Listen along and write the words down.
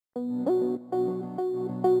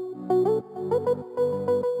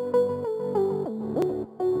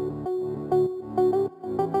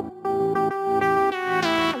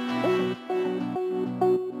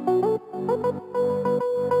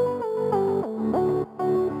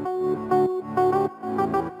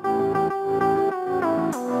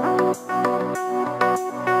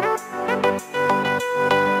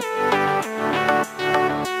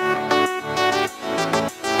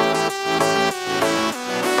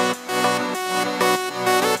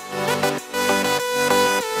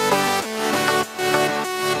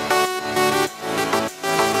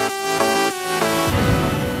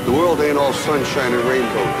Sunshine and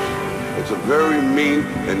rainbows. It's a very mean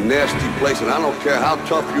and nasty place, and I don't care how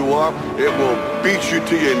tough you are, it will beat you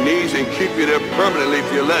to your knees and keep you there permanently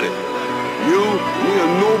if you let it. You, me, or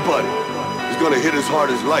nobody is gonna hit as hard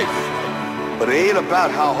as life. But it ain't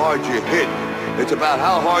about how hard you hit. It's about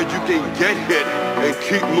how hard you can get hit and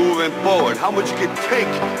keep moving forward. How much you can take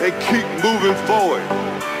and keep moving forward.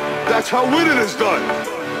 That's how winning is done.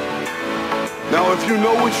 Now, if you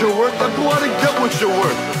know what you're worth, then go out and get what you're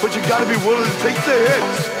worth. But you gotta be willing to take the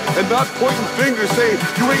hits and not pointing fingers saying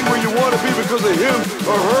you ain't where you wanna be because of him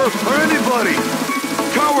or her or anybody.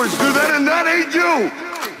 Cowards do that, and that ain't you.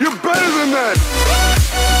 You're better than that.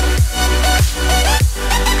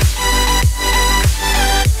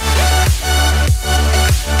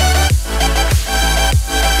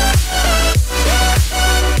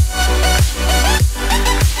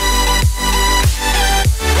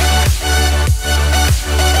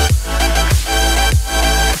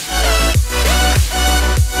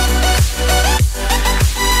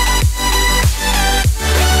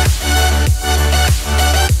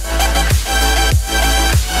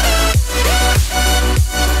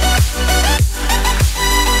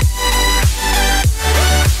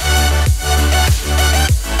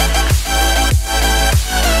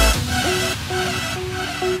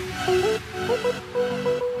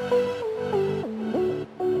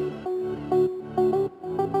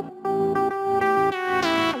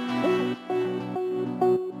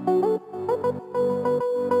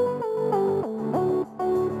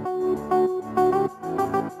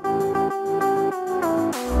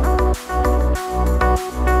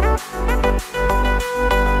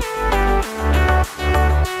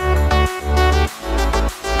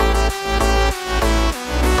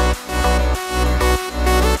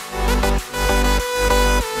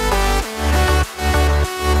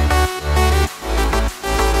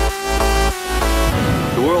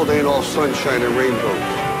 Sunshine and rainbows.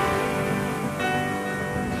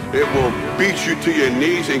 It will beat you to your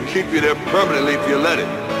knees and keep you there permanently if you let it.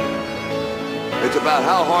 It's about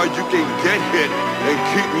how hard you can get hit and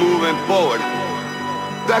keep moving forward.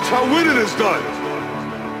 That's how winning is done.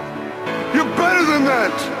 You're better than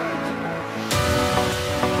that.